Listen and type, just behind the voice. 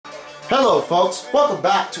Hello folks, welcome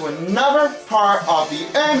back to another part of the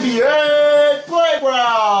NBA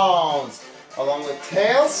Playgrounds! Along with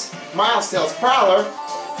Tails, Miles Tails Prowler,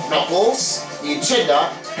 Knuckles, the Echidna,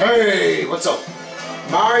 hey, what's up?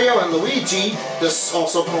 Mario and Luigi, this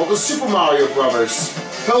also called the Super Mario Brothers.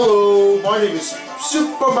 Hello, my name is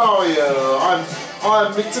Super Mario.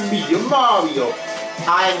 It's me, Mario.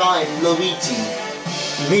 I'm Luigi.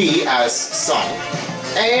 Me as Sonic.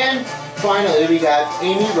 And finally we got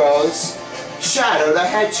Amy Rose, Shadow the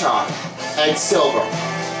Hedgehog, and Silver.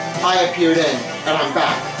 I appeared in, and I'm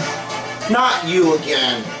back. Not you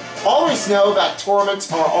again. Always know that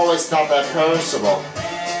torments are always not that perishable.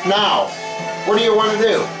 Now, what do you want to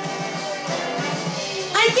do?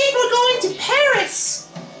 I think we're going to Paris!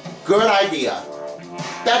 Good idea.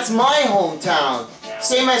 That's my hometown.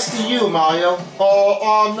 Same as to you, Mario.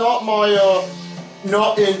 Not my,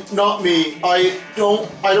 not me. I don't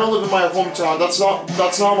live in my hometown. That's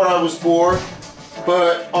not where I was born.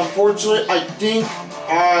 But unfortunately, I think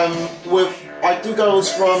I was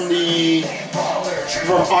from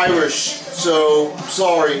Irish. So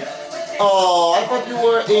sorry. Oh, I thought you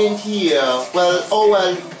were in here. Well,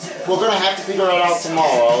 we're gonna have to figure it out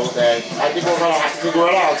tomorrow. Then I think we're gonna have to figure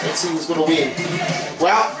it out and see who's gonna win.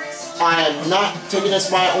 Well, I am not taking this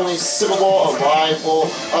my only typical rival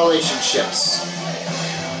relationships.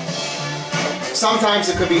 Sometimes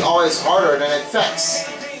it could be always harder than it fits.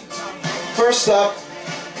 First up,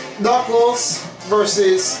 Knuckles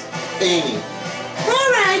versus Amy.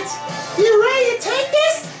 Alright, you ready to take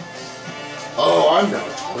this? Oh, I'm not.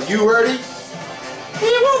 Are you ready?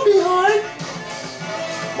 It won't be hard.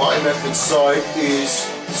 My method side is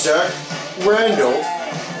Zach Randolph.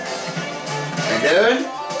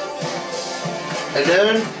 And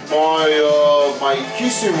then my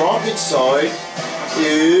Houston Rocket side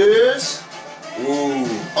is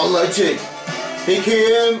a legend. He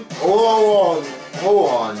came hold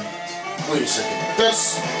on. Wait a second.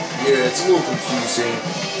 It's a little confusing.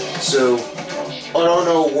 So I don't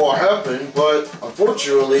know what happened, but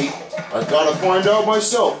unfortunately I gotta find out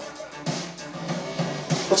myself.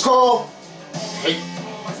 Let's call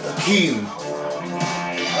Hakeem.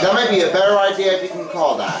 That might be a better idea if you can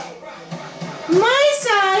call that. My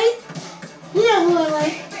side? You know who I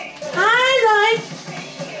like. I like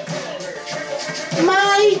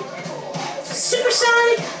my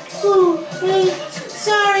supersonic. Wait,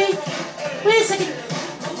 sorry. Wait a second.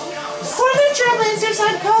 For the Trailblazers,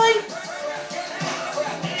 I'm calling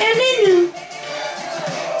Aminu.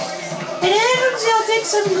 And then from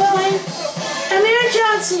Celtics, I'm going Amir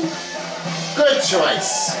Johnson. Good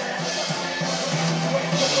choice.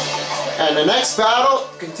 And the next battle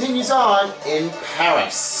continues on in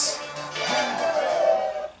Paris.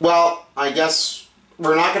 Well, I guess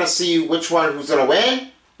we're not going to see which one who's going to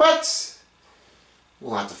win, but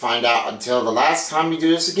we'll have to find out until the last time we do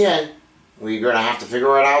this again. We're going to have to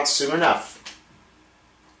figure it out soon enough.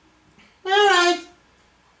 Alright.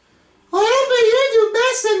 Well, I hope you do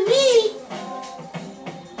best than me.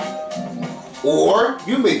 Or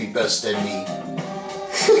you may be best than me.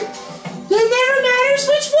 It never matters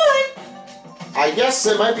which one. I guess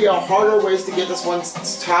there might be a harder ways to get this one's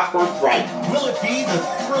top word right. Will it be the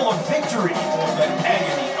thrill of victory or the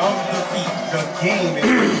agony of defeat? The game is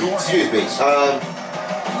in your Excuse me. hands.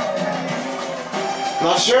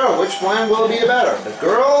 Not sure which one will be the better, the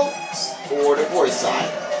girl or the boy side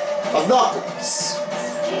of Knuckles.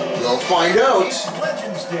 We'll find out.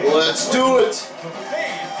 Legends Day. Let's do it. The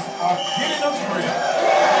fans are getting a thrill.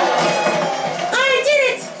 I did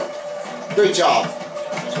it. Great job.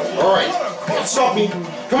 All right. Stop me.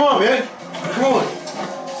 Come on, man. Come on.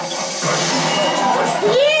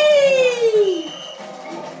 Yay!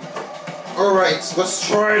 All right. Let's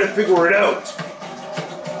try to figure it out.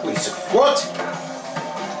 Wait a second. What?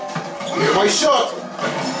 Here's my shot.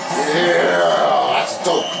 Yeah, that's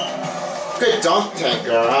dope. Good dunk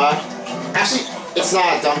tanker, huh? Actually, it's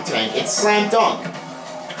not a dunk tank. It's slam dunk.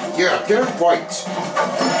 Yeah, get it right.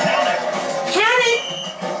 Count it.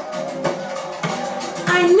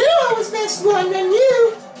 I knew I was best one than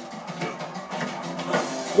you.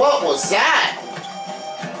 What was that?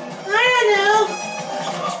 I don't know.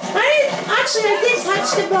 I did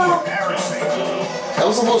touch the ball. That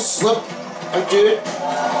was a little slip I did.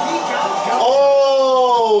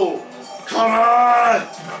 Oh! Come on!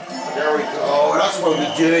 There we go. That's what we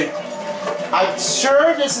did. I'm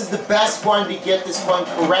sure this is the best one to get this one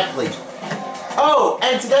correctly. Oh,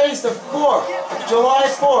 and today is the 4th, July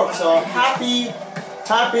 4th, so happy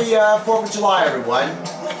 4th of July, everyone.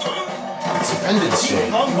 It's Independence Day.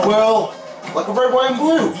 Well, like a red, white, and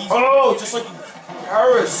blue. Oh, just like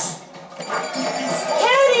Paris.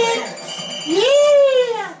 Count it. Yeah.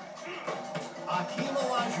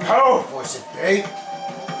 power force it, babe.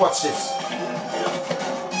 Watch this.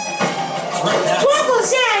 Triple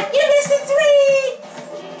shot! You missed a 3!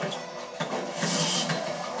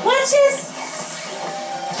 Watch this!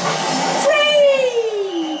 3!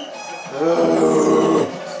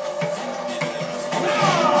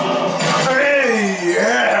 Hey,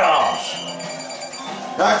 yeah!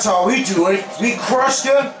 That's how we do it. We crushed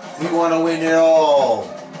him. We want to win it all.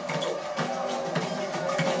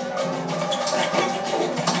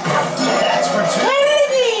 That's for 2.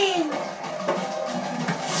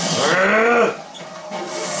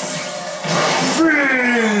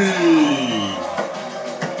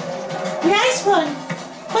 Nice one!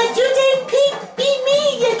 But you didn't beat me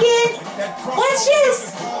again! Watch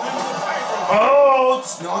this! Oh,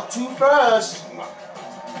 it's not too fast.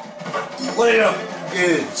 Layup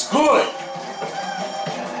is good.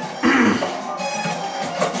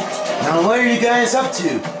 Now what are you guys up to?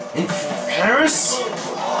 In Paris?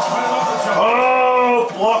 Oh,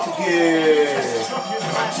 block again.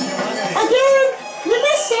 Again! You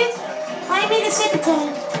missed it! I made a second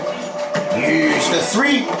time. Here's the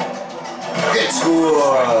 3. It's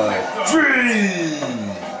good. 3.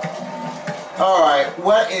 Alright,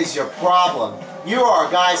 what is your problem? You are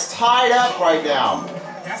guys tied up right now.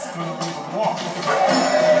 That's gonna be the walk.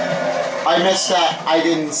 I missed that. I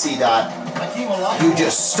didn't see that. Hakeem Olajuwon. You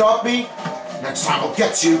just stop me. Next time I'll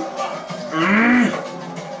get you.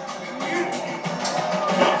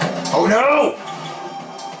 Oh no!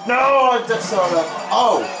 No, that's not up.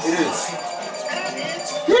 Oh, it is.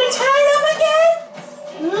 You're tied up again?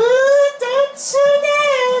 Ooh, don't slow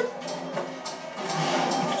down!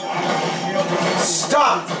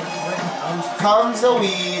 Stop! Comes the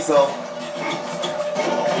weasel.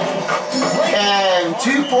 And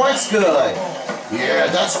 2 points good. Yeah,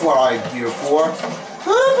 that's what I'm here for.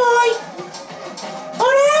 Oh boy!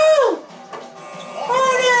 Oh no!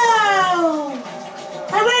 Oh no!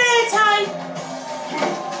 I ran out of time!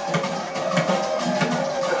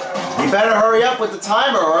 You better hurry up with the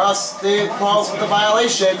timer or else they calls for the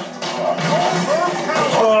violation.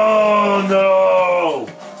 Oh no!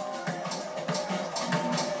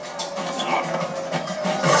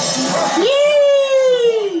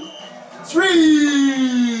 Yay!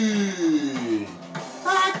 3!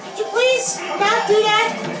 Could you please not do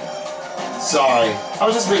that? Sorry, I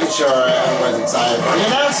was just making sure everyone's excited for the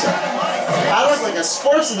announcer. I look like a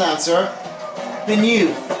sports announcer than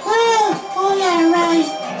you. Oh yeah, right.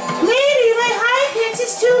 Maybe my high pitch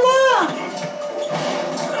is too long.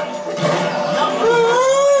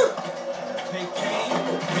 Oh, They came,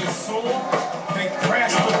 they sold, they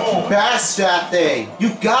crashed the ball. Pass that thing. You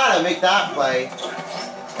gotta make that play.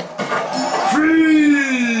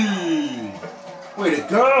 3! Way to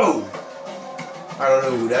go! I don't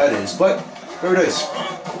know who that is, but there it is.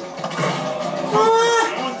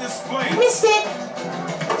 On display. missed it.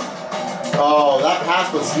 Oh, that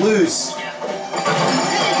pass was loose. Yeah.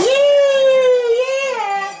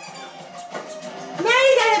 Now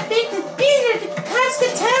you gotta make the beater to catch the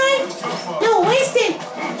time. No, waste it.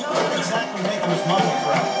 Not exactly making his money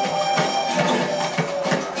grab.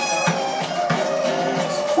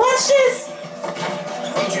 Watch this.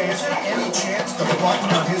 AJ, is there any chance the button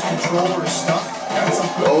on his controller is stuck? That's some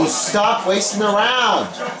good. Oh, stop wasting around.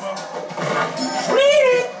 Read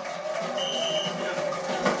it.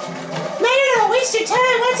 Later, don't waste your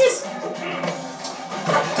time. Watch this.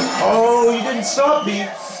 Oh, you didn't stop me.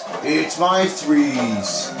 It's my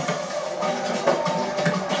 3s.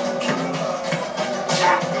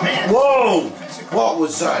 Man, Whoa! What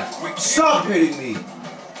was that? Stop hitting me.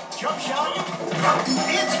 jump shot.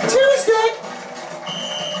 It's good. Two is good.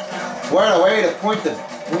 What a way to point the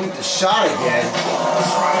shot again.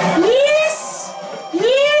 Yes.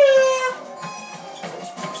 Yeah.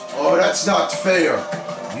 Oh, that's not fair.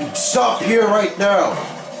 You stop here right now.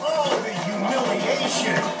 Oh, the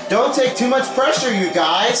humiliation. Don't take too much pressure, you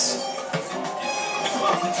guys.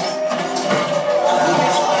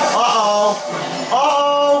 Uh-oh.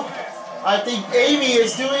 Uh-oh. I think Amy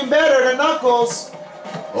is doing better than Knuckles.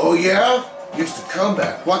 Oh, yeah? Here's the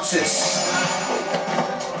comeback. Watch this.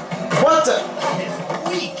 What the? It's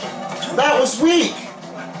weak. That was weak.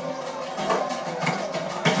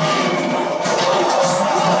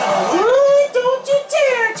 Ooh, don't you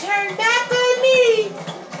dare turn back on me.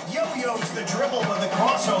 Yo-yo's the dribble with the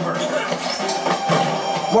crossover.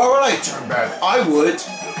 Why would I turn back? I would.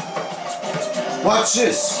 Watch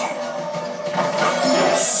this.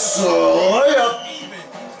 So layup.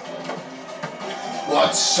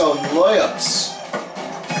 Watch some layups.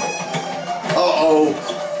 Uh-oh.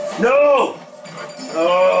 No!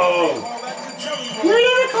 Oh! You're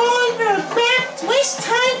never calling for a back waste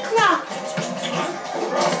time clock.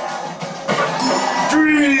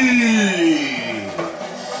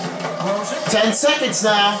 10 seconds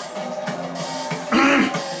now.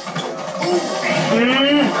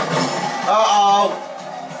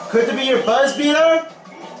 Uh-oh. Could it be your buzz beater?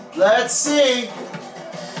 Let's see.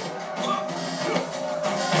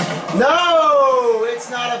 No, it's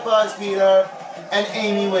not a buzz beater, and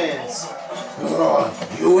Amy wins.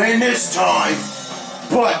 You win this time,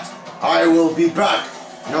 but I will be back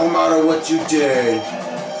no matter what you did.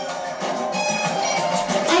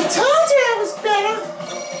 I told you I was better.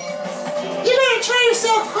 You better try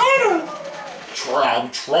yourself harder. I'll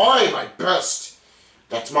try my best.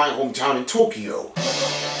 That's my hometown in Tokyo.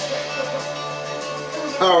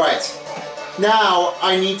 Alright. Now,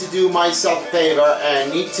 I need to do myself a favor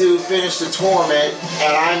and need to finish the tournament,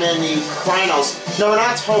 and I'm in the finals. No,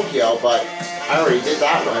 not Tokyo, but I already did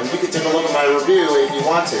that one. You can take a look at my review if you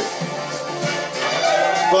want to.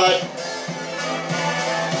 But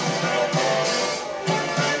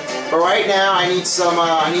right now, I need some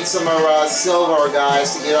silver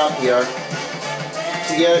guys to get up here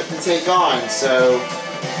to take on. So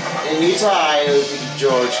in Utah, it would be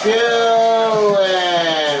George Hill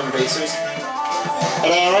and Racers.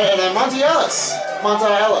 And then Monty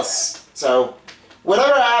Ellis. So,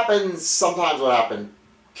 whatever happens, sometimes will happen.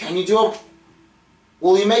 Can you do it?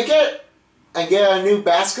 Will you make it? And get a new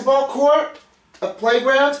basketball court? A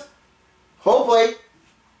playground? Hopefully.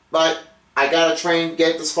 But, I gotta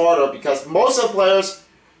get this farther because most of the players,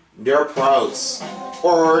 they're pros.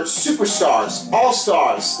 Or superstars.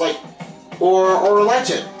 All-stars. Or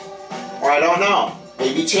legend. Or I don't know.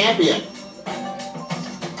 Maybe champion.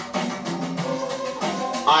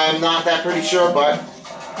 I am not that pretty sure, but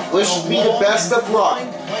wish me the best of luck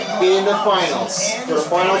in the finals for the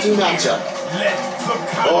final 2 matchup.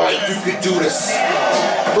 Alright, you can do this.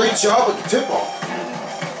 Great job with the tip-off.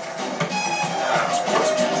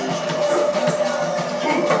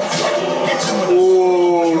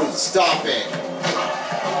 Ooh, stop it.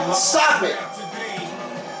 Stop it.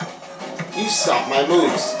 You stop my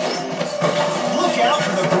moves. Look out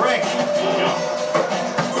for the brick.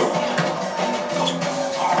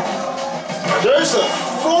 There's a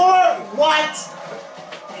 4? What?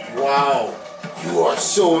 Wow. You are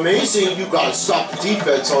so amazing. You gotta stop the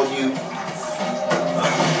defense on you.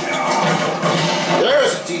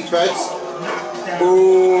 There's a defense.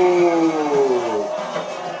 Ooh.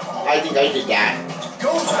 I think I did that.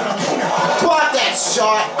 Block that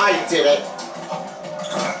shot. I did it.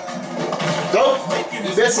 Nope. He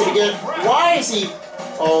missed it again. Why is he?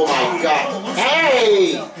 Oh my god.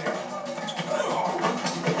 Hey!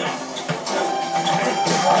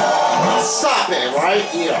 Stop it right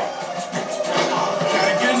here.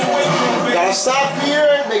 Gotta stop here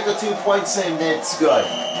and make the 2 points and it's good.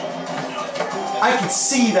 I can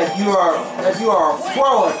see that you are a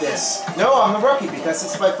pro at this. No, I'm a rookie because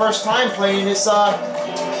it's my first time playing this the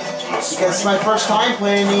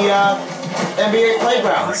NBA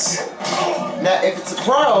Playgrounds. Now if it's a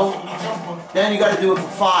pro, then you gotta do it for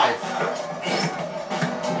 5.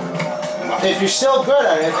 If you're still good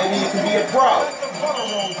at it, maybe you can be a pro.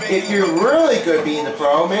 If you're really good being the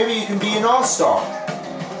pro, maybe you can be an all-star.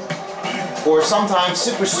 Or sometimes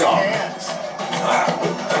superstar.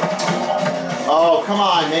 Oh, come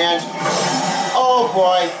on, man. Oh,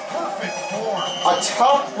 boy. A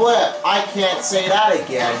tough flip. I can't say that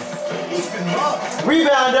again.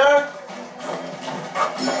 Rebounder.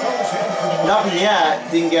 Nothing yet.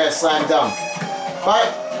 Didn't get a slam dunk.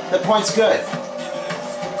 But the point's good.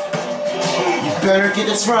 You better get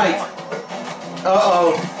this right.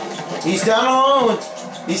 Uh-oh. He's down alone.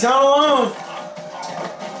 He's down alone.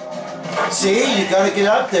 See, you gotta get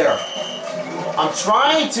up there. I'm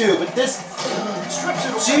trying to, but this...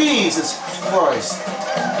 Jesus Christ.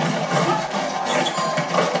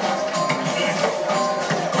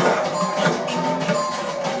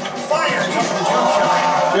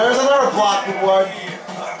 There's another block reward.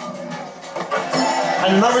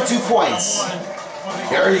 And another 2 points.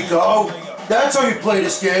 There you go. That's how you play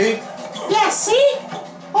this game. Yeah, see?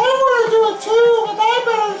 I want to do it too, but I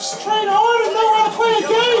better just train hard and know how to play the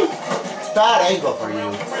game. Bad angle for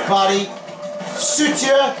you, buddy. Shoot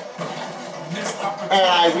ya. And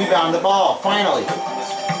I rebound the ball, finally.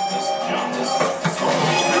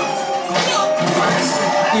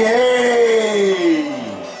 Yay!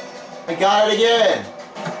 I got it again.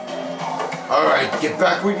 Alright, get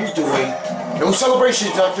back what you're doing. No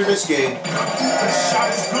celebrations after this game.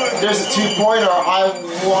 There's a 2-pointer. I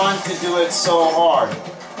want to do it so hard.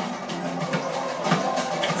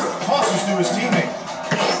 Tosses to his teammate.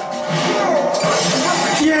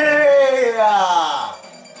 Yeah!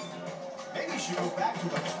 Maybe he should go back to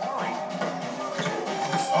the tarring.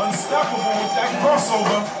 He's unstoppable with that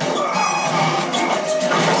crossover.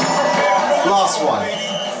 lost one.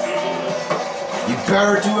 You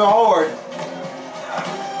better do it hard.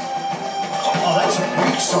 Oh, that's a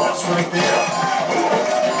weak sauce right there.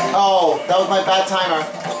 Oh, that was my bad timer.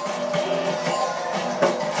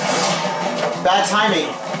 Bad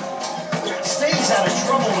timing. Stays out of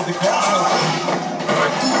trouble with the crossover.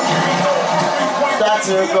 That's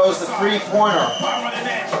where goes the three-pointer.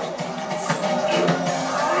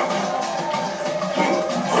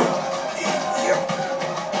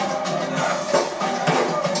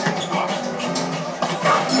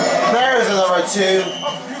 There's a number 2.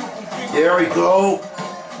 There we go.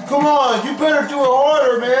 Come on, you better do it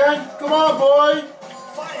harder, man. Come on, boy.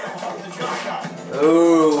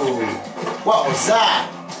 Ooh, what was that?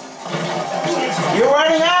 You're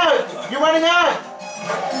running out. You're running out.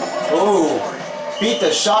 Ooh, beat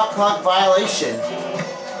the shot clock violation.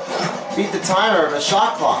 Beat the timer of the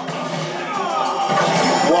shot clock.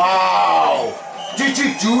 Wow. Did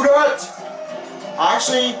you do that?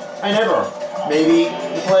 Actually, I never. Maybe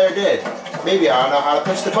the player did. Maybe I don't know how to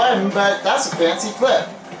push the button, but that's a fancy flip.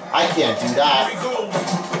 I can't do that.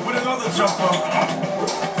 With another jumper.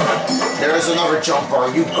 There's another jumper.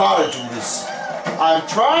 You gotta do this. I'm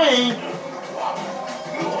trying,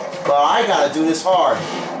 but I gotta do this hard.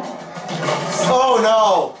 Oh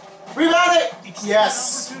no! Rebound it!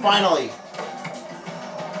 Yes, finally.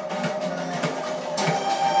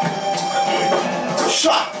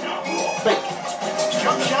 Shot! Fake.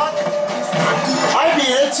 Jump shot. I beat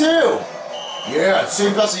it too! Yeah,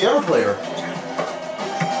 same as the other player.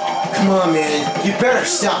 Come on, man. You better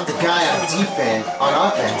stop the guy on defense, on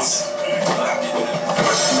offense.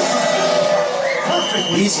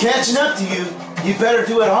 He's catching up to you. You better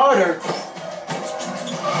do it harder.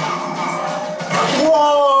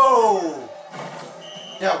 Whoa!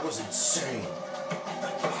 That was insane.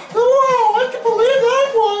 Wow, I can believe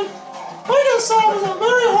that one. I guess that was a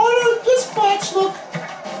very hard dispatch look.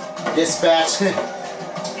 Dispatch.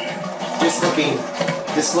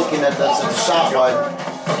 just looking at the shot one.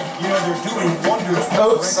 Yeah, they're doing wonders.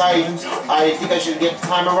 Oops, I think I should get the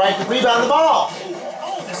timer right to rebound the ball.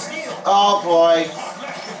 Oh, the steal. Oh boy.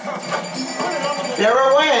 There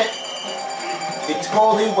it went. It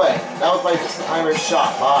totally went. That was my timer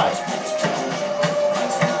shot. Bye.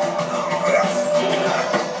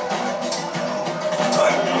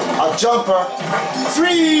 A jumper.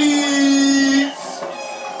 3!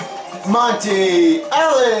 Monty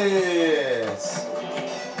Ellis.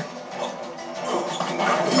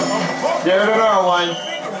 There's another one.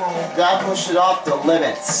 That pushed it off the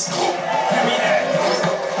limits.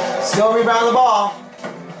 Still rebound the ball.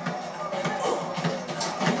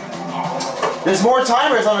 There's more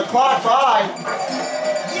timers on the clock. 5.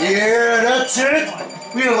 Yeah, that's it.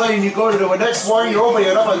 We are letting you go to the next one. You're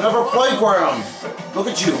opening up another playground. Look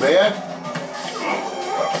at you, man.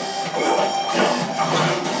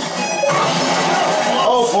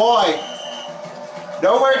 Oh boy.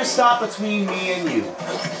 Nowhere to stop between me and you.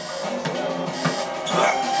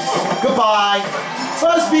 Goodbye.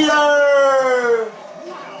 Buzz beater.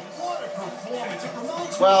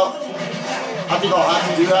 Well, I think I'll have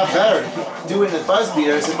to do that better. Doing the buzz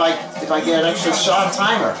beaters if I get an extra shot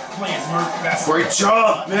timer. Great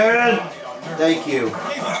job, man. Thank you.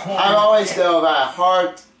 I always know about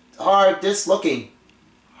hard, hard,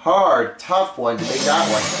 tough one to make that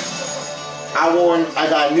one. I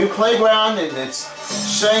got a new playground and it's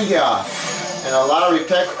Shanghai, and a lot of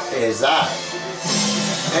repick is that.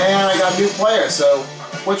 And I got a new player, so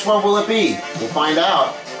which one will it be? We'll find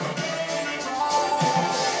out.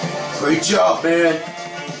 Great job, man.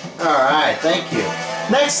 Alright, thank you.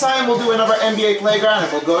 Next time we'll do another NBA playground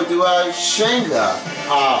and we'll go do a Shanghai.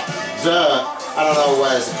 I don't know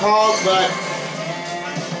what it's called, but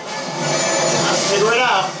let's figure it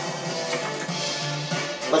out.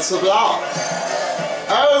 Let's flip it off.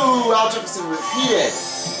 Oh, Al Jefferson repeated.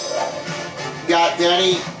 Got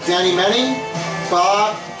Danny Manning,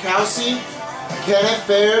 Bob Cousy, Kenneth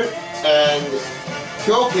Baird, and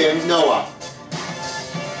Joakim Noah.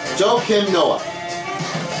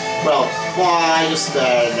 Well, I just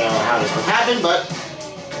don't know how this would happen, but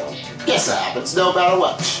guess that happens no matter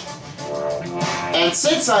what. And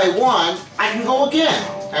since I won, I can go again.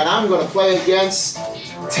 And I'm going to play against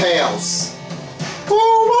Tails.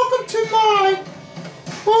 Oh, welcome to mine.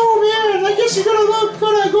 Oh man, I guess you're gonna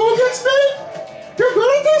go against me? You're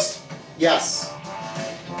good at this? Yes.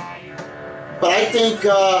 But I think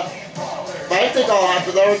I'll have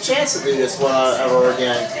another chance to do this one ever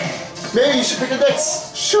again. Maybe you should pick a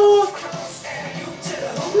next. Sure.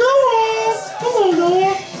 Noah! Come on,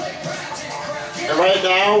 Noah. And right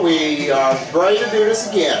now, we are ready to do this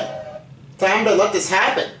again. Time to let this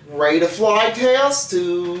happen. Ready to fly, Tails,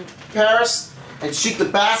 to Paris, and shoot the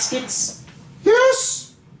baskets?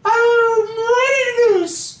 Yes, I'm ready to do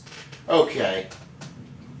this. Okay.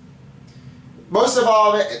 Most of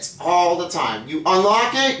all of it, it's all the time. You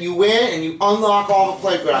unlock it, you win, and you unlock all the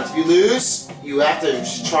playgrounds. If you lose, you have to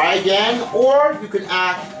try again, or you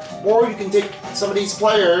can take some of these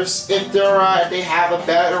players if they have a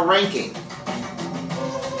better ranking.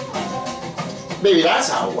 Maybe that's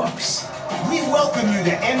how it works. We welcome you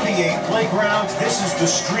to NBA Playgrounds. This is the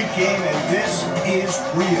street game, and this is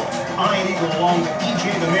real. Iron Eagle along with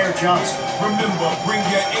EJ the Mayor Johnson. Remember, bring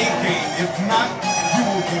your A game. If not, you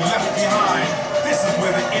will be left behind. This is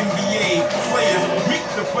where the NBA players meet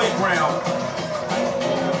the playground.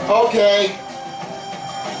 Okay.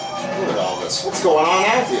 Look at all this. What's going on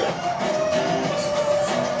out here?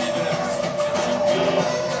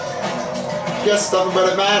 Guess nothing but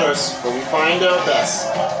it matters, but we find our best.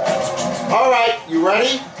 Alright, you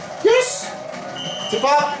ready? Yes! Tip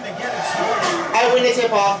off? I win the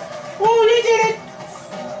tip off. Oh, you did it!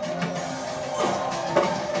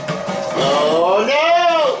 Oh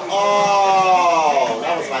no! Oh,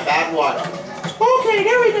 that was my bad one. Okay,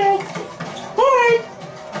 there we go. Alright.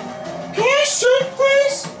 Can I shoot,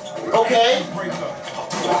 please? Okay.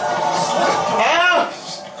 Ouch!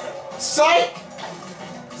 Psych!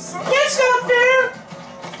 That's not fair!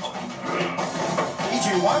 EJ,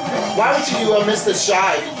 why would you miss the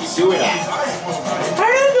shot if you keep doing that? I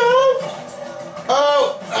don't know!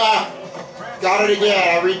 Oh! Got it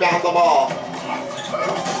again. I rebound the ball.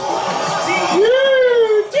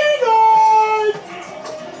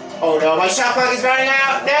 Oh no, my shot clock is running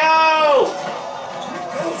out! No!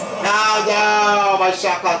 No, my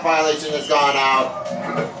shot clock violation has gone out.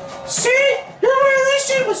 See? Your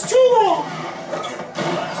violation was too long!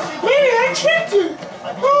 Maybe I tricked you!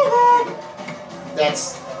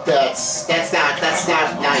 That's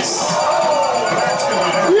not nice.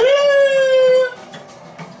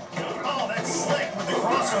 Oh, that's slick with the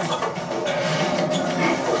crossover.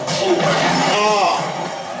 Oh.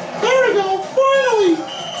 There we go, finally!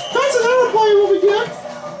 That's another play we'll be getting.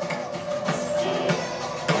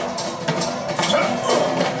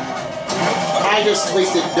 I just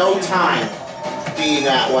wasted no time being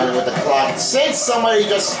that one with the clock since somebody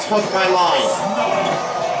just took my line.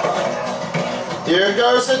 Here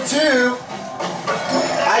goes the 2.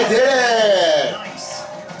 I did it!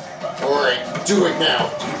 Alright, do it now.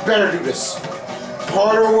 You better do this.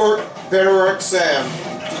 Harder work, better work, Sam,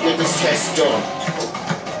 to get this test done.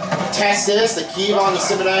 Test is, the key on the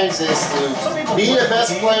seminars is to be the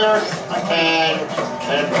best player and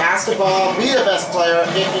pass the ball, be the best player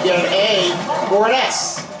if you get an A or an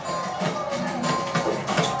S.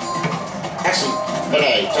 Actually, an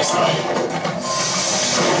A, just an A.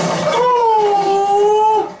 Oh!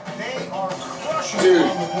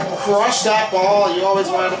 Dude, crush that ball. You always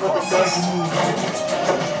wanted to put the test.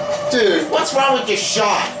 Dude, what's wrong with your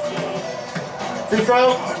shot? Free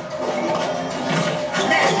throw?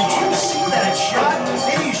 Man, did you see that shot?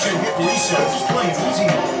 Maybe you should hit reset. Just play it easy.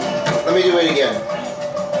 Let me do it again.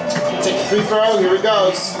 Take the free throw. Here it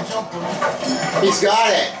goes. He's got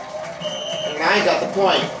it. And I got the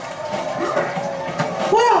point.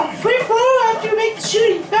 Wow, free throw after you make the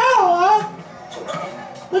shooting foul, huh?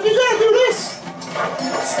 But you gotta do this.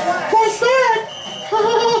 Like that.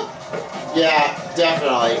 Yeah,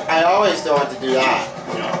 definitely. I always know what to do that.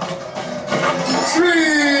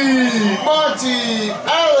 3, Monty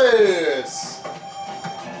Ellis.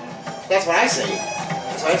 That's what I say.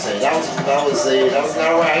 That's what I say. That was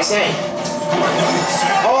not what I say.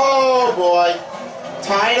 Oh boy,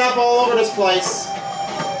 tied up all over this place.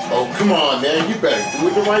 Oh come on, man! You better do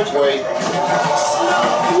it the right way.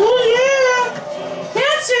 Oh yeah,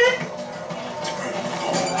 that's it.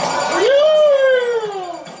 Yeah.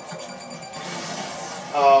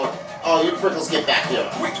 Oh, you prickles, get back here.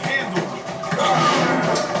 Quick handle.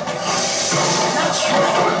 Not sure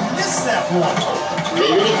I missed that one.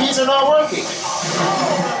 Maybe the keys are not working.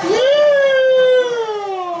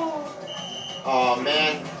 Oh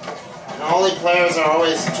man. And all the players are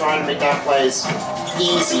always trying to make that place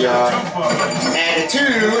easier. And a 2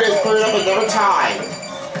 is putting up another tie.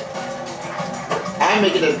 I'm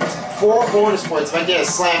making it 4 bonus points if I get a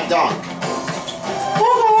slam dunk.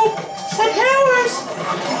 Uh-oh, my powers!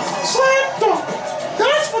 Slam dunk!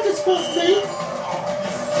 That's what it's supposed to be!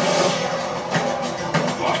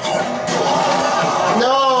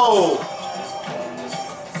 No!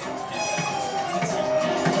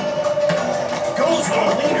 Goes for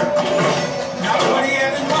the leader. Not what he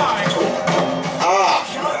had in mind. Ah!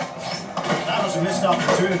 That was a missed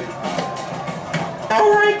opportunity.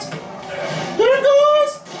 Alright! Here it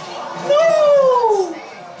goes! No!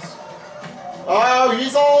 Oh,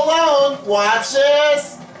 he's all alone! Watch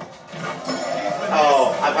this.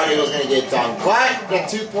 Oh, I thought he was going to get done. What? The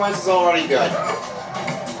 2 points is already good.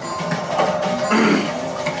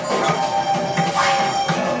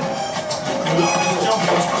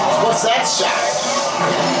 What's that shot?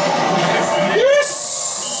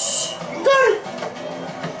 Yes! Got it!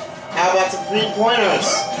 How about some 3-pointers?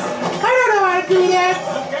 I don't know how to do that.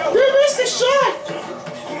 You missed the shot.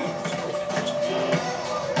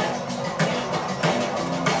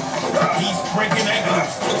 He's breaking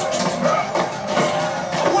ankles.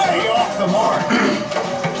 Way off the mark.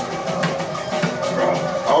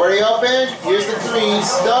 Already open. Here's the threes.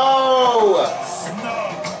 No!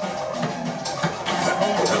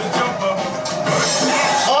 To the jumper.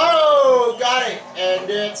 Oh, got it. And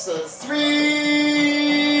it's a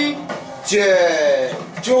 3.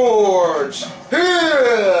 George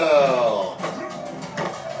Hill.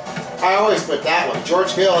 I always put that one.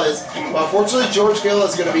 George Hill is, well, unfortunately, George Hill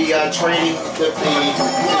is going to be training with to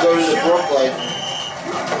go to the Brooklyn.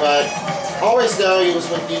 But always know he was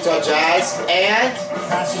with Utah Jazz, and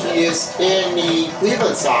he is in the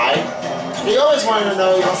Cleveland side. He always wanted to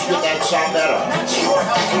know he wants to get that shot better.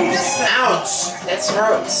 Ouch! That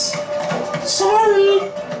hurts. Sorry.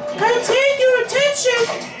 I take your attention.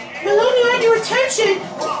 I only had your attention.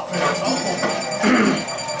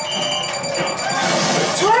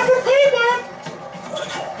 Time for payback.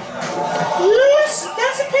 Yes,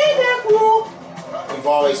 that's a payback rule. You've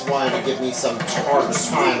always wanted to give me some hard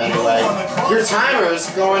time anyway. Your timer's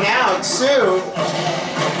going out soon.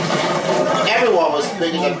 Everyone was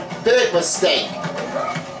making a big mistake.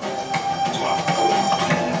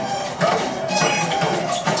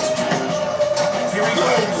 Here he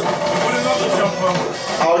goes. With another jumper.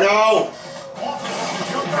 Oh no!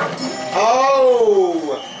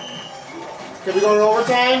 Oh! Can we go to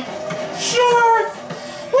overtime? Sure.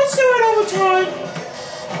 Let's do it overtime.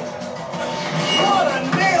 What a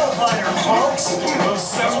nail biter, folks. Those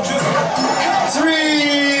 7 just 3!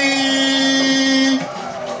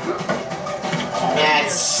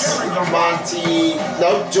 That's Monty.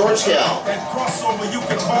 Nope, George Hill. that crossover, you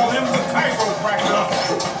can call him the chiropractor.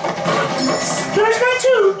 There's my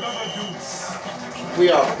 2. Another deuce. We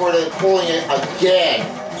are pulling it again.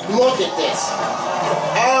 Look at this.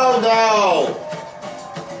 Oh no!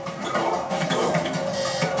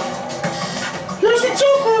 Here's the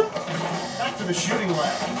joker. Back to the shooting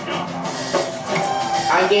lab.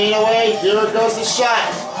 I'm getting away. Here goes the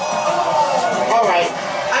shot. Alright.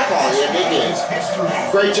 I call it a big game. History.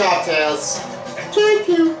 Great job, Tails. Thank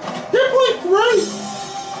you. You played great.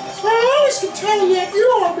 I always can tell that you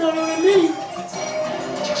are better than me.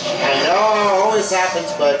 I know it always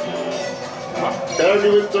happens, but better do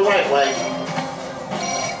it the right way.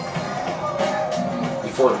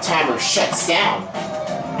 Before the timer shuts down.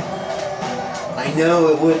 I know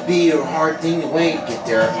it would be a hard thing to wait to get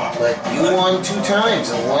there, but you won 2 times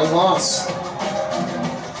and 1 loss.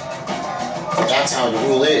 That's how the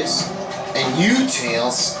rule is. And you,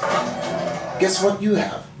 Tails, guess what you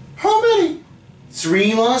have? How many?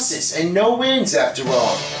 3 losses and no wins after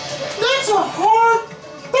all. That's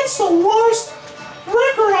that's the worst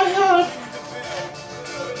record I have.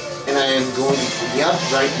 And I am going to be up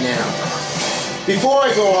right now. Before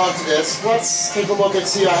I go on to this, let's take a look and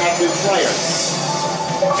see if I have new players.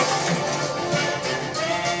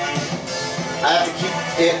 I have to keep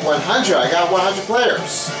it 100. I got 100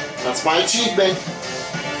 players. That's my achievement.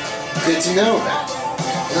 Good to know that.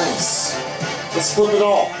 Nice. Let's flip it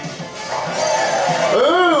all.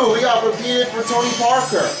 Ooh, we got repeated for Tony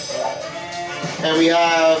Parker. And we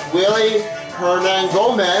have Willie Hernan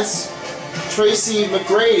Gomez, Tracy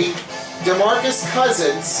McGrady, DeMarcus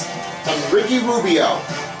Cousins, and Ricky Rubio.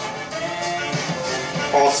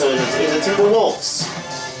 Also in the Timberwolves.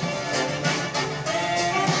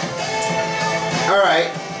 Alright.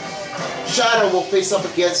 Shadow will face up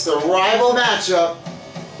against the rival matchup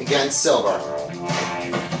against Silver.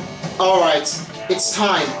 Alright, it's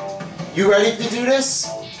time. You ready to do this?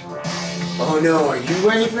 Oh no, are you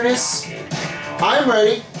ready for this? I'm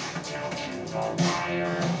ready.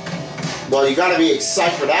 Well, you gotta be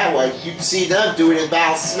excited for that one. You can see them doing it in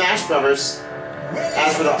Battle Smash Brothers.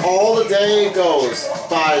 As for all the day it goes,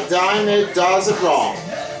 by the time it does it wrong.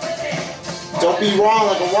 Don't be wrong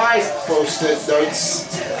like a wise posted notes.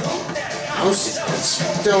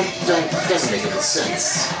 Doesn't make any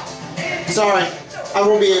sense. Sorry, I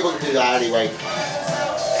won't be able to do that anyway.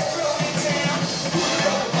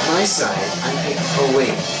 My side, oh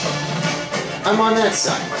wait. I'm on that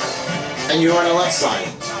side. And you're on the left side.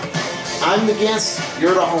 I'm the guest,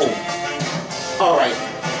 you're the home. Alright,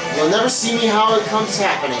 you'll never see me how it comes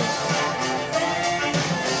happening.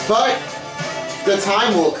 But the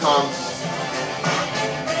time will come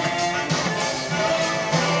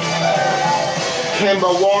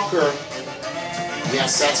Kemba Walker.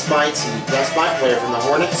 Yes, that's my team. That's my player from the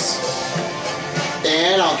Hornets.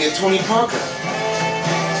 And I'll get Tony Parker.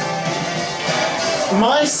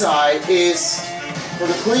 My side is, for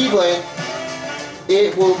the Cleveland,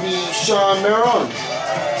 it will be Sean Maron.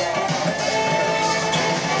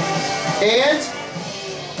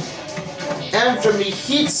 And from the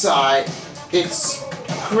Heat side, it's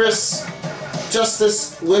Chris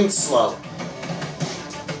Justice Winslow.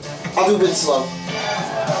 I'll do Winslow.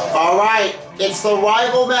 Alright, it's the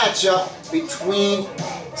rival matchup between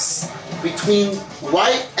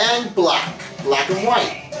white and black. Black and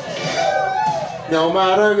white. No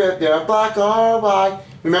matter if they're black or white.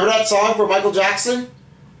 Remember that song from Michael Jackson?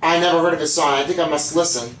 I never heard of his song. I think I must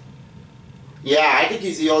listen. Yeah, I think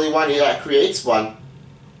he's the only one that creates one.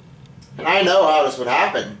 And I know how this would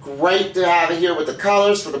happen. Great to have it here with the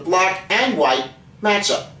colors for the black and white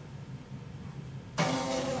matchup.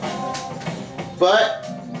 But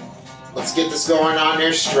let's get this going on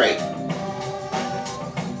there straight.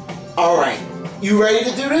 Alright, you ready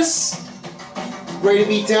to do this? Ready to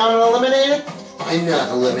be down and eliminated? I'm not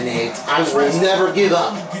eliminated. I will never give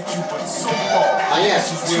up. I have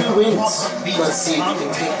 2 wins. Let's see if you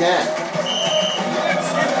can take that.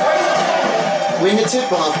 Win the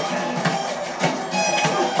tip-off.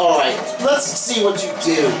 Alright, let's see what you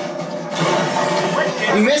do.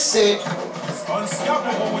 You missed it.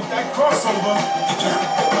 Unstoppable with that crossover.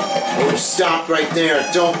 Oh, stop right there.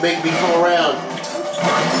 Don't make me come around.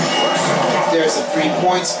 There's the 3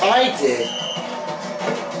 points I did.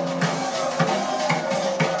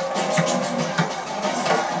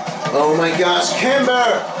 Oh my gosh,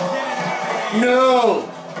 Kimber! No!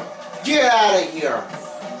 Get out of here!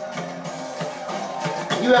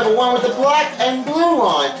 You have a one with the black and blue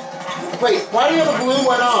on. Wait, why do you have a blue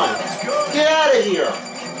one on? Get out of here!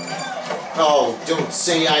 Oh, don't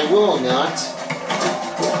say I will not.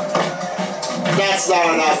 That's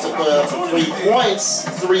not enough to put up for 3 points.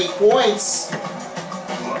 3 points.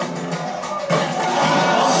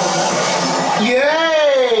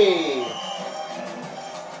 Yay!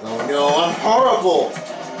 Oh no, I'm horrible.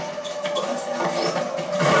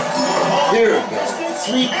 There we go.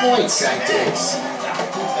 3 points I did.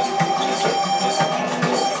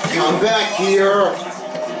 Come back here.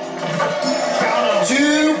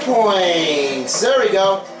 2 points. There we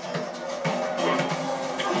go.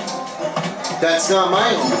 That's not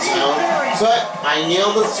my hometown, but I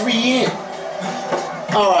nailed the 3 in.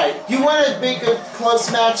 Alright, you want to make a close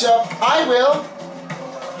matchup? I will.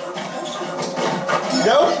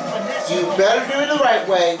 Nope. You better do it the right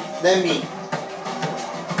way than me.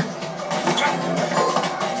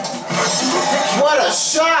 What a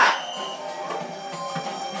shot!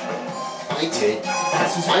 I did. I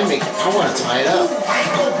want to tie it up.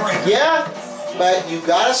 Yeah, but you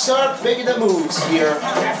gotta start making the moves here.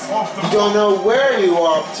 You don't know where you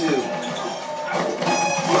are up to.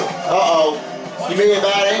 Uh-oh. You made a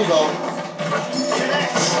bad angle.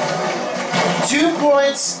 2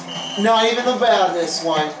 points. Not even about this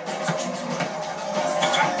one.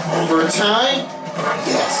 Overtime?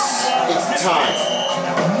 Yes, it's time.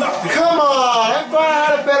 Come on, I thought I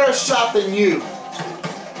had a better shot than you.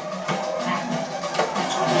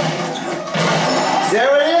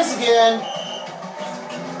 There it is again.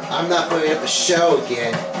 I'm not putting up a show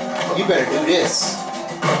again. You better do this.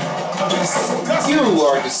 You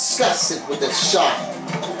are disgusted with this shot.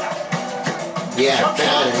 Yeah,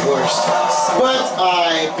 bad and worst. But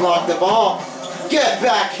I blocked the ball. Get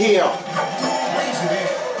back here.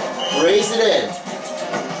 Raise it in.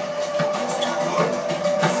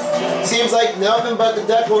 Seems like nothing but the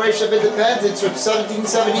Declaration of Independence from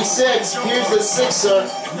 1776. Here's the Sixer.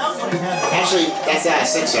 Actually, that's not a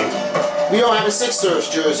Sixer. We don't have a Sixers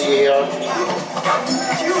jersey here.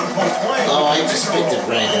 Oh, I just picked it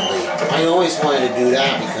randomly. I always wanted to do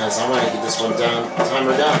that because I want to get this one down,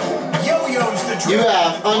 timer down. You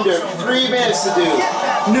have under 3 minutes to do.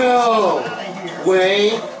 No!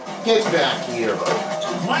 Wayne, get back here.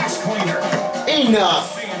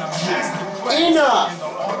 Enough! Enough!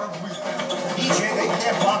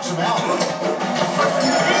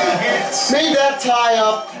 Made that tie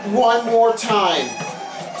up one more time.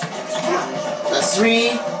 That's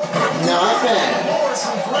 3. Not bad.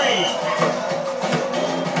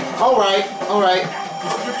 Alright, alright.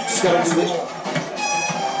 Just gotta do it.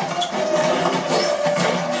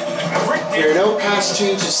 There are no pass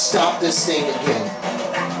changes. Stop this thing again.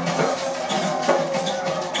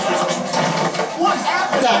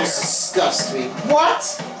 That was disgusting. What?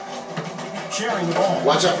 Sharing the ball.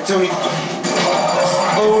 Watch out for Tony.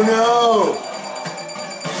 Oh no!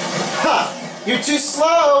 Ha! You're too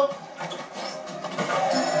slow!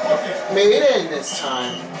 made in this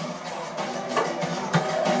time.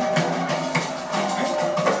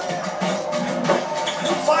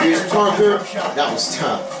 Here's Parker. That was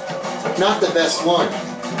tough. Not the best one.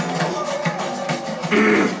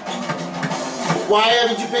 Why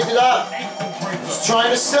haven't you picked it up? He's trying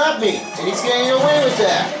to stop me, and he's getting away with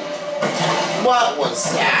that. What was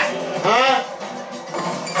that? Huh?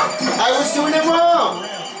 I was doing it wrong.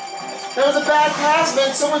 That was a bad pass,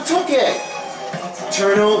 man. Someone took it.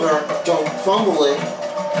 Turn over. Don't fumble it.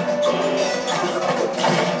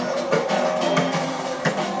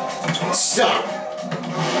 Stop.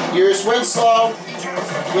 Here's Winslow.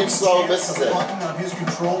 Winslow misses it. Button on his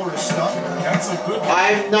controller is stuck. That's a good one.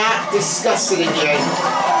 I'm not discussing again.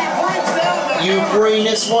 You bring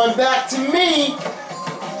this one back to me.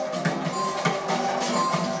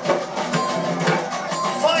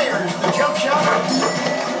 Fires the jump shot.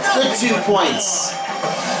 Good 2 points.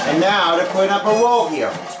 And now they're putting up a roll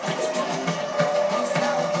here.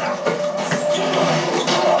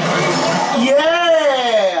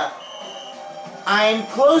 Yeah! I'm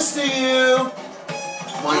close to you.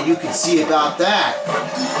 Well, you can see about that.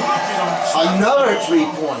 Another 3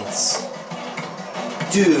 points.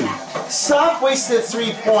 Dude, stop wasting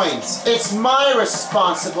 3 points. It's my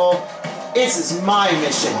responsible. This is my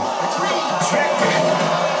mission.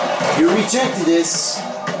 You rejected this.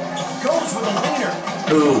 Goes with a leaner.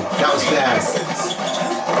 Ooh, that was bad.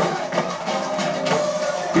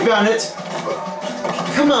 You found it.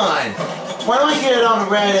 Come on. Why don't we get it on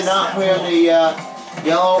the red and not put it on the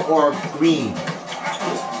yellow or green?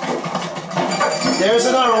 There's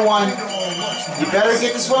another one. You better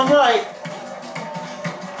get this one right.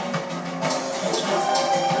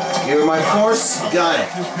 You're my force. Got it.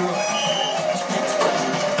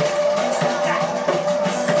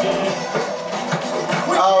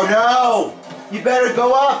 Oh no! You better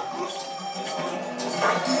go up.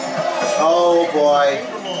 Oh boy.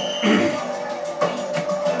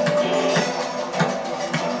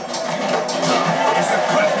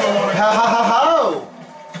 Ha ha ha ha!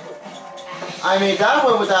 I made that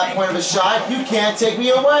one with that point of a shot. You can't take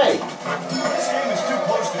me away. This game is too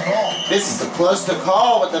close to call. This is the close to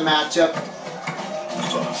call with the matchup.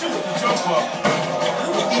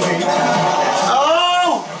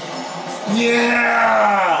 Oh!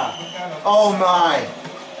 Yeah! Oh my!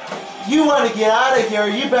 You want to get out of here?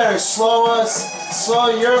 You better slow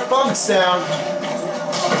your bumps down.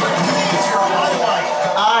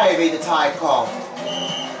 I made the tie call.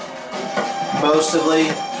 Mostly,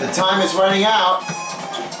 the time is running out.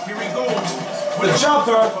 Here we go. The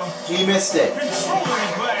jumper, he missed it.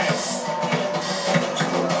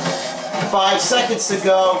 5 seconds to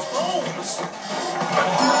go.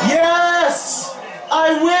 Yes!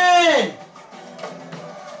 I win!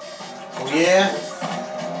 Oh yeah?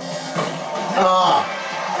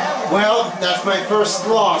 Well, that's my first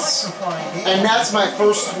loss. And that's my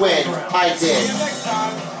first win. I did.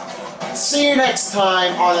 See you next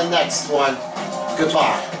time on the next one.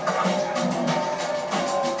 Goodbye.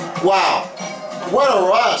 Wow. What a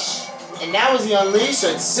rush. And that was the unleash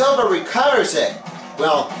and Silver recovers it.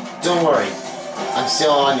 Well, don't worry. I'm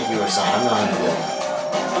still on the viewer side. I'm not on the viewer.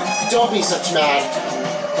 Don't be such mad.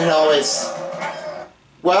 And always.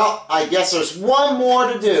 Well, I guess there's one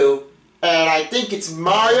more to do. And I think it's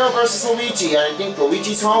Mario versus Luigi. And I think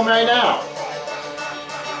Luigi's home right now.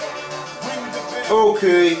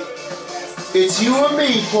 Okay. It's you and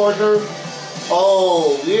me, partner.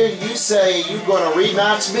 Oh, you say you're gonna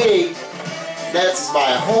rematch me. That's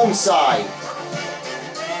my home side.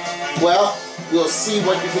 Well, we'll see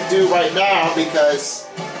what you can do right now because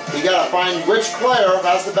we gotta find which player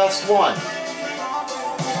has the best one.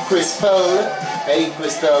 Crystal, hey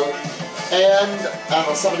Crystal, and I'm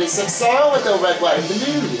a 76 star with the red, white, and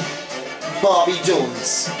blue. Bobby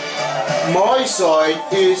Jones. My side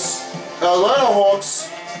is Atlanta Hawks.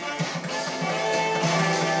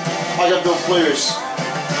 I got no players.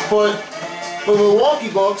 But for Milwaukee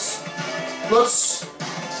Bucks, let's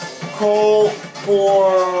call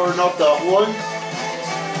for not that one.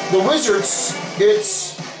 The Wizards,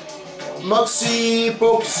 it's Muggsy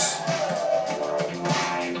Bogues.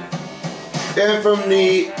 And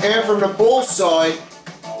from the Bulls side,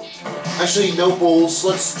 actually no Bulls,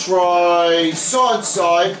 let's try Suns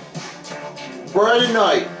side. Brandon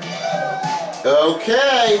Knight.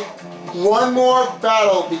 Okay. One more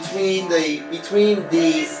battle between the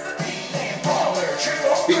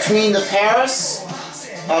Paris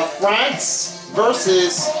of France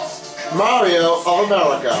versus Mario of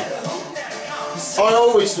America. I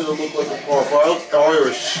always didn't look like a part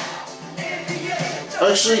Irish.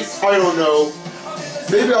 Actually, I don't know.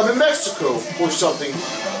 Maybe I'm in Mexico or something.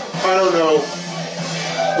 I don't know.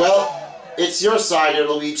 Well, it's your side here,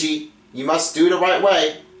 Luigi. You must do it the right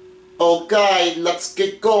way. Okay, let's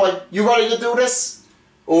get going. You ready to do this?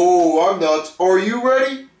 Oh, I'm not. Are you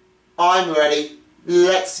ready? I'm ready.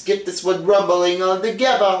 Let's get this one rumbling on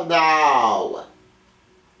together now.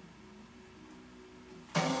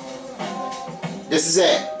 This is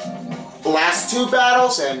it. Last 2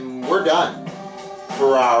 battles and we're done.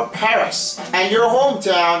 For our Paris and your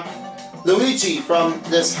hometown, Luigi from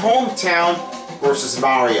this hometown versus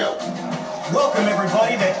Mario. Welcome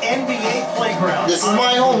everybody to NBA Playground. This is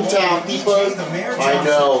my hometown, people. I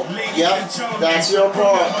know. Yep, that's your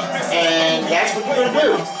part. And that's what we're gonna do.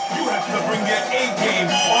 You have to bring your A game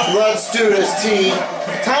on. Let's do this, team.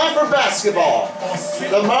 Time for basketball.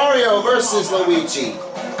 The Mario versus Luigi.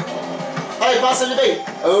 Hey, pass it to me.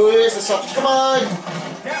 Oh, here's the shot. Come on.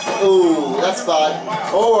 Oh, that's bad.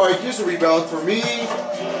 Alright, here's a rebound for me.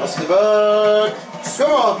 Pass it back.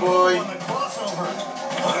 Come on, boy.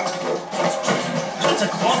 That's a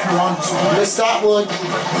clunker on display. Missed that one.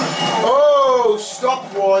 Oh,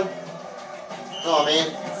 stopped one. Oh, man.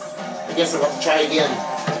 I guess I'll have to try again.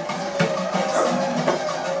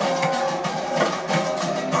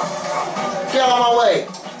 Get out of my way.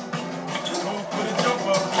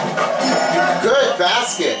 Good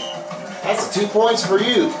basket. That's 2 points for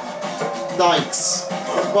you. Thanks.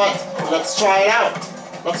 But let's try it out.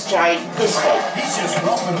 Let's try it this way. He's just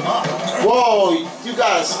roughing him up. Whoa, you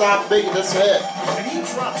gotta stop making this hit. Did he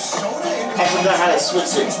drop soda into I forgot how to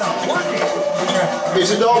switch it. It's not working.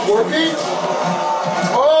 Is it not working?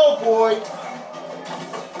 Oh boy.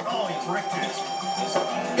 Oh, he bricked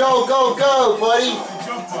it. Go, go, go, buddy.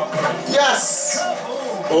 Yes.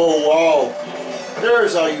 Oh, wow.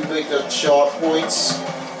 There's how you make the shot points.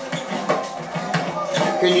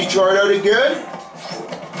 Can you try it out again?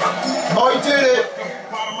 Oh, he did it.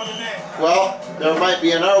 Well, there might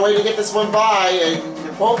be another way to get this one by, and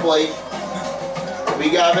hopefully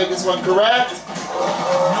we gotta make this one correct.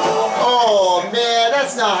 Oh man,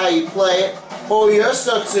 that's not how you play it. Oh yes,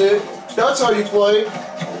 that's it. That's how you play.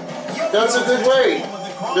 That's a good way.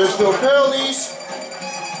 There's no penalties.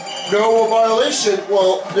 No violation.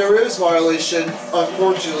 Well, there is violation.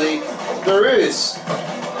 Unfortunately, there is.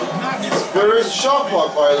 There is a shot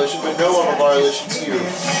clock violation, but no other violations here.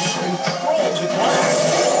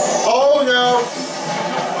 Oh no!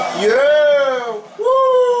 Yeah!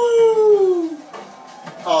 Woo!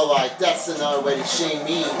 Alright, that's another way to shame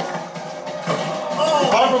me.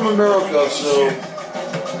 I'm from America, so...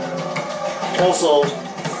 Also,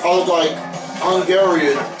 I look like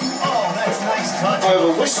Hungarian. Oh, that's nice touch. I have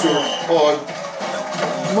a whisker on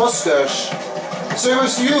mustache. Same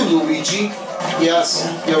as you, Luigi. Yes,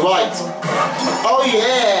 you're right. Oh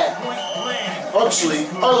yeah! Actually,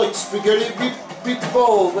 I like spaghetti pizza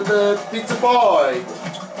bowl with a pizza pie.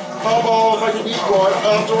 How about if I can eat one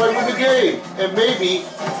after I win the game? And maybe,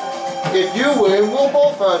 if you win, we'll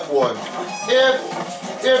both have one. If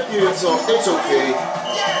you, it's okay.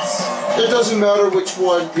 It doesn't matter which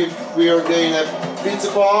one, if we are getting a pizza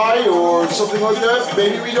pie or something like that.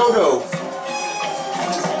 Maybe we don't know.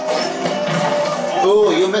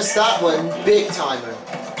 Oh, you missed that one. Big timer.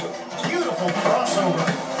 Beautiful crossover.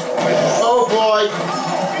 Oh boy.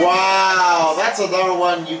 Wow, that's another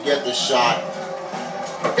one. You get the shot.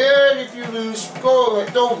 And if you lose, go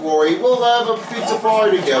ahead. Don't worry. We'll have a pizza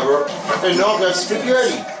pie together and not have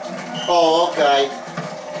spaghetti. Oh, okay.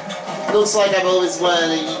 Looks like I've always wanted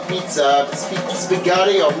to eat pizza,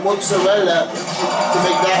 spaghetti or mozzarella to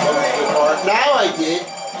make that one apart. Now I did.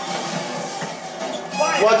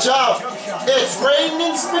 Watch out! It's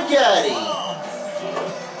raining spaghetti!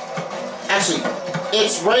 Actually,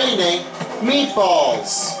 it's raining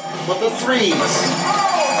meatballs with the 3s.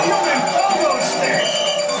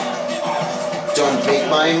 Don't make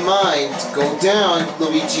my mind go down,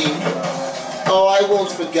 Luigi. Oh, I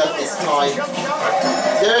won't forget this time.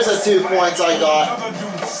 There's the 2 points I got.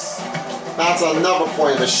 That's another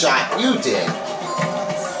point of a shot you did.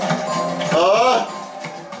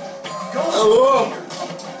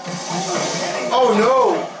 Oh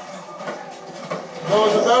no! That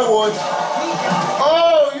was a bad one.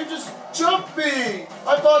 Oh, you just jumped me!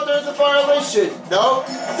 I thought there was a violation. No,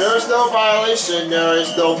 there's no violation. There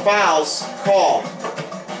is no fouls called.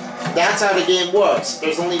 That's how the game works.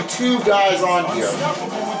 There's only 2 guys on here.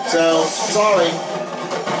 So, sorry.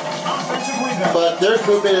 But there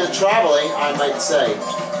could have been a traveling, I might say.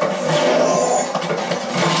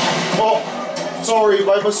 Oh, sorry,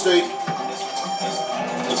 my mistake.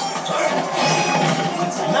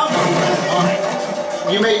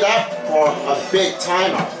 You made that for a big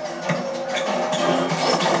timer.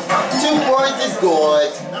 2 points is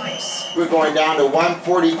good. We're going down to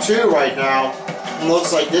 142 right now.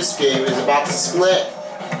 Looks like this game is about to split.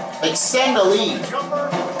 Extend the lead.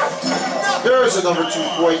 There's another 2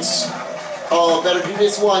 points. Oh, better do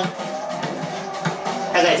this one.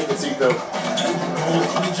 I gotta take the 2 though.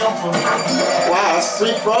 Wow, that's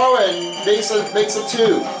 3 throw and makes a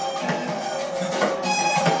 2.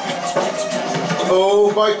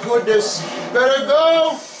 Oh my goodness. Better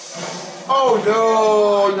go. Oh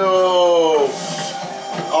no, no.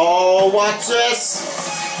 Oh, watch this.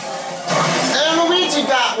 And Luigi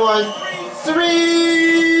got one.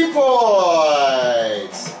 3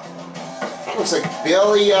 points. That looks like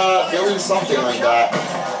Billy something like that.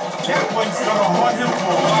 That one's gonna haunt him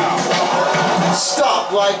for a while.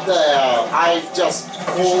 Stop right there. I just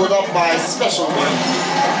pulled up my special move.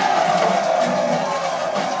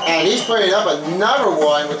 And he's putting up another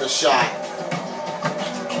one with a shot.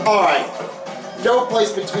 Alright. No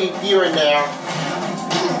place between here and there.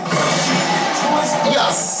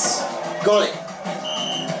 Yes! Got it.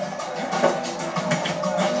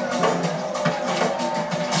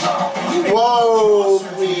 Whoa,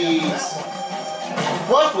 please.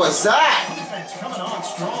 What was that?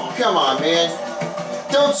 Come on, man.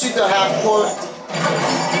 Don't shoot the half court.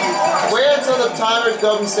 Wait until the timer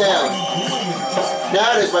comes down.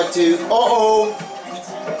 Now it is my 2. Uh-oh.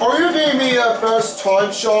 Are you giving me a first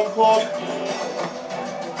time shot clock?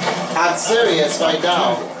 I'm serious right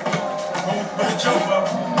now.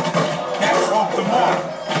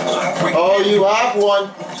 Oh, you have one.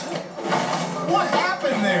 What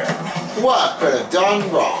happened there? What could have done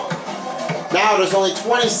wrong? Now there's only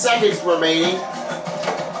 20 seconds remaining.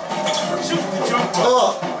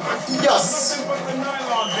 Oh, yes.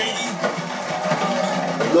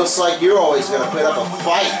 It looks like you're always going to put up a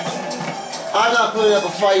fight. I'm not putting up a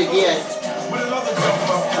fight again.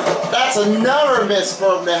 That's another miss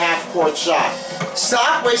from the half-court shot.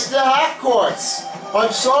 Stop wasting the half-courts.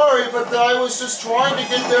 I'm sorry, but I was just trying to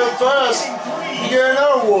get there first. You get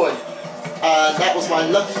another one. That was my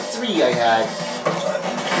lucky 3 I had.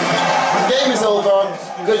 Game is over.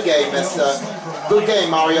 Good game, mister. Good game,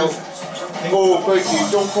 Mario. Oh, thank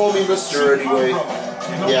you. Don't call me mister anyway.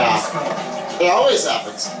 Yeah. It always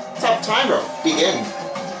happens. Tough timer. Begin.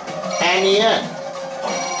 And the end.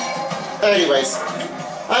 Anyways,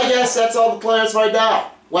 I guess that's all the players right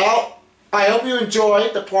now. Well, I hope you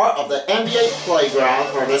enjoyed the part of the NBA Playground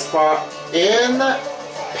for this part in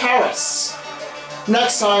Paris.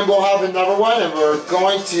 Next time we'll have another one and we're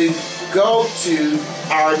going to go to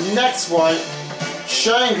our next one,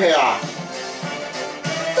 Shanghai.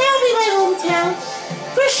 That'll be my hometown.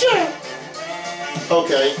 For sure.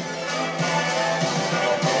 Okay.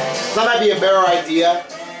 That might be a better idea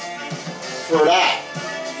for that.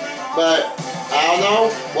 But, I don't know.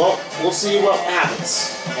 Well, we'll see what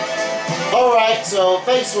happens. Alright, so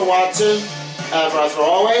thanks for watching. And as for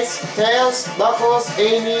always, Tails, Knuckles,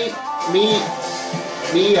 Amy,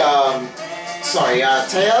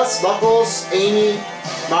 Tails, Knuckles, Amy,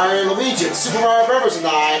 Mario, and Luigi, and Super Mario Brothers and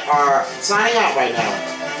I are signing out right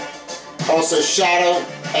now. Also Shadow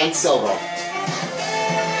and Silver.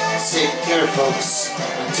 Take care, folks.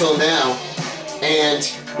 Until now. And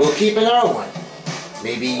we'll keep another one.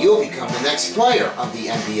 Maybe you'll become the next player of the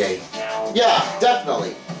NBA. Yeah,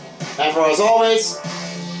 definitely. And for as always,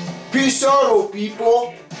 peace out, old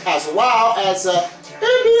people, as well as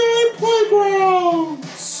NBA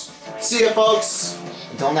Playgrounds. See ya, folks.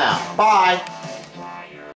 Until now. Bye.